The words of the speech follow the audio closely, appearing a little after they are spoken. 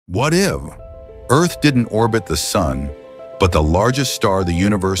What if Earth didn't orbit the sun, but the largest star the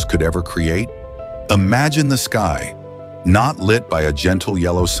universe could ever create? Imagine the sky, not lit by a gentle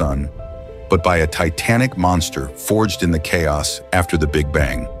yellow sun, but by a titanic monster forged in the chaos after the Big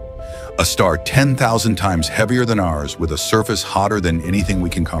Bang. A star 10,000 times heavier than ours with a surface hotter than anything we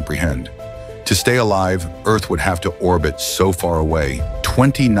can comprehend. To stay alive, Earth would have to orbit so far away,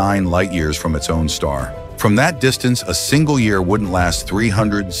 29 light-years from its own star. From that distance, a single year wouldn't last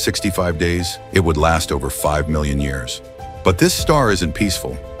 365 days, it would last over 5 million years. But this star isn't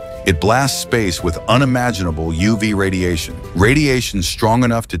peaceful. It blasts space with unimaginable UV radiation strong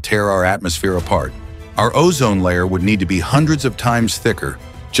enough to tear our atmosphere apart. Our ozone layer would need to be hundreds of times thicker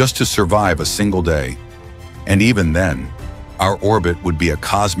just to survive a single day. And even then, our orbit would be a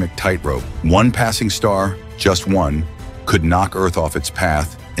cosmic tightrope. One passing star, just one, could knock Earth off its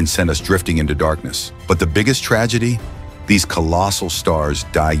path and send us drifting into darkness. But the biggest tragedy? These colossal stars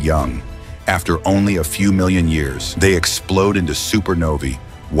die young. After only a few million years, they explode into supernovae,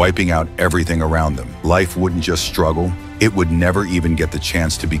 wiping out everything around them. Life wouldn't just struggle, it would never even get the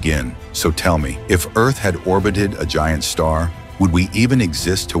chance to begin. So tell me, if Earth had orbited a giant star, would we even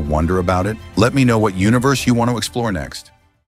exist to wonder about it? Let me know what universe you want to explore next.